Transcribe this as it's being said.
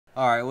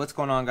Alright, what's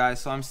going on,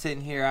 guys? So I'm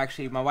sitting here.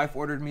 Actually, my wife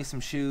ordered me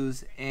some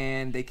shoes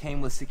and they came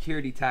with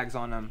security tags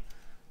on them.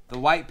 The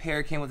white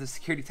pair came with a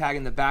security tag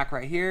in the back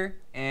right here,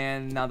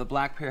 and now the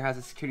black pair has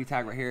a security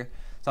tag right here.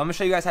 So I'm gonna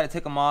show you guys how to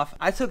take them off.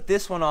 I took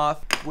this one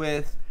off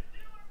with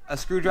a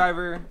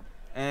screwdriver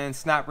and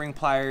snap ring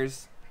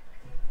pliers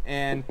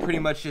and pretty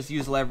much just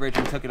used leverage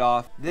and took it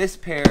off. This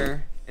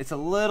pair, it's a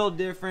little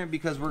different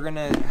because we're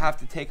gonna have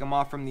to take them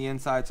off from the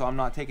inside, so I'm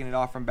not taking it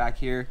off from back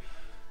here.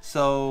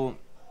 So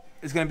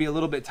it's gonna be a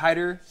little bit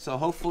tighter, so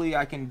hopefully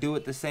I can do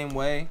it the same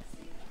way.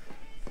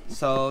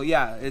 So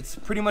yeah, it's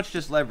pretty much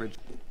just leverage.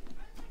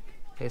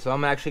 Okay, so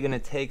I'm actually gonna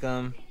take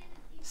them,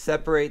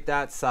 separate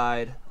that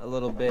side a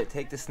little bit,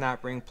 take the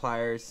snap ring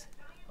pliers,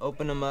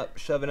 open them up,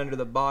 shove it under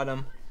the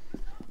bottom,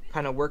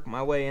 kind of work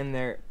my way in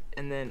there,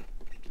 and then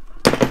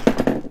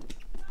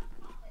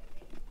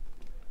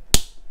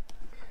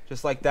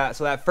just like that.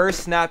 So that first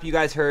snap you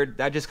guys heard,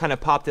 that just kind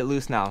of popped it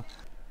loose now.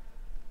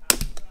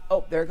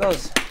 Oh, there it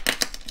goes.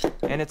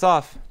 And it's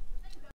off.